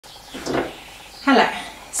Hello.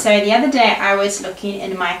 So the other day I was looking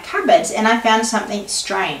in my cupboards and I found something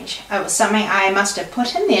strange. It was something I must have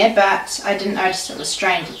put in there, but I didn't notice it was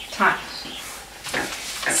strange at the time.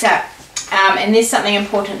 So, and there's something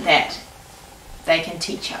important that they can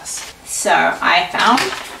teach us. So I found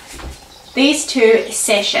these two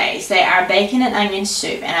sachets. They are bacon and onion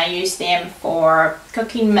soup, and I use them for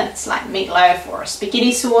cooking mince like meatloaf or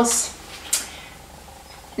spaghetti sauce.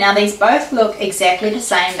 Now these both look exactly the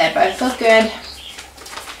same. They both look good.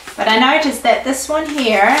 But I noticed that this one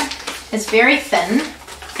here is very thin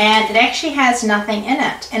and it actually has nothing in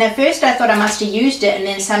it. And at first I thought I must have used it and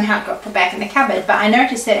then somehow it got put back in the cupboard. But I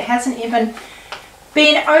noticed that it hasn't even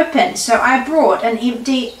been opened. So I brought an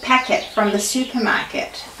empty packet from the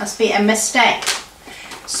supermarket. Must be a mistake.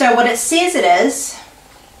 So what it says it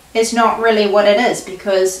is not really what it is,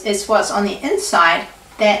 because it's what's on the inside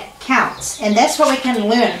that counts. And that's what we can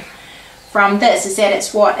learn from this, is that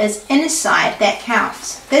it's what is inside that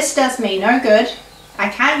counts. This does me no good. I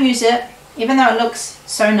can't use it, even though it looks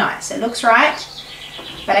so nice. It looks right,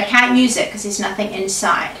 but I can't use it because there's nothing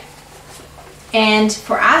inside. And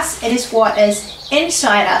for us, it is what is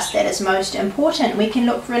inside us that is most important. We can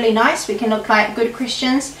look really nice, we can look like good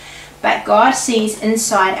Christians, but God sees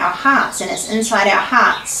inside our hearts, and it's inside our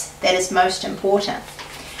hearts that is most important.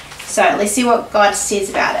 So let's see what God says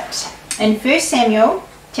about it. In 1 Samuel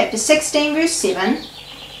chapter 16 verse 7,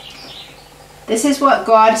 this is what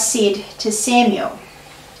God said to Samuel.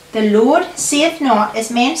 The Lord seeth not as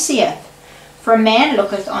man seeth, for man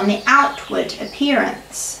looketh on the outward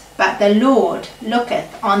appearance, but the Lord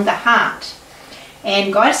looketh on the heart.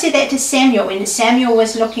 And God said that to Samuel when Samuel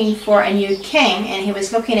was looking for a new king, and he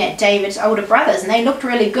was looking at David's older brothers, and they looked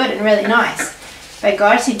really good and really nice. But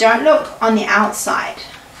God said, don't look on the outside.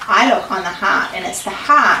 I look on the heart, and it's the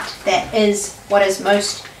heart that is what is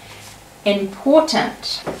most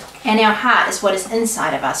important. And our heart is what is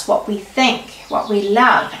inside of us, what we think, what we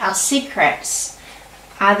love, our secrets.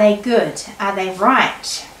 Are they good? Are they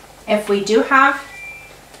right? If we do have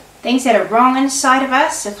things that are wrong inside of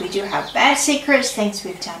us, if we do have bad secrets, things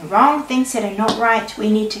we've done wrong, things that are not right,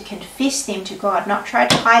 we need to confess them to God, not try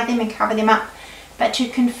to hide them and cover them up, but to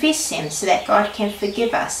confess them so that God can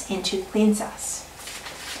forgive us and to cleanse us.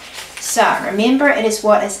 So remember, it is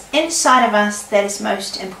what is inside of us that is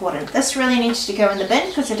most important. This really needs to go in the bin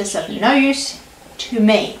because it is of no use to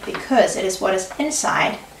me, because it is what is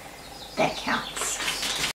inside that counts.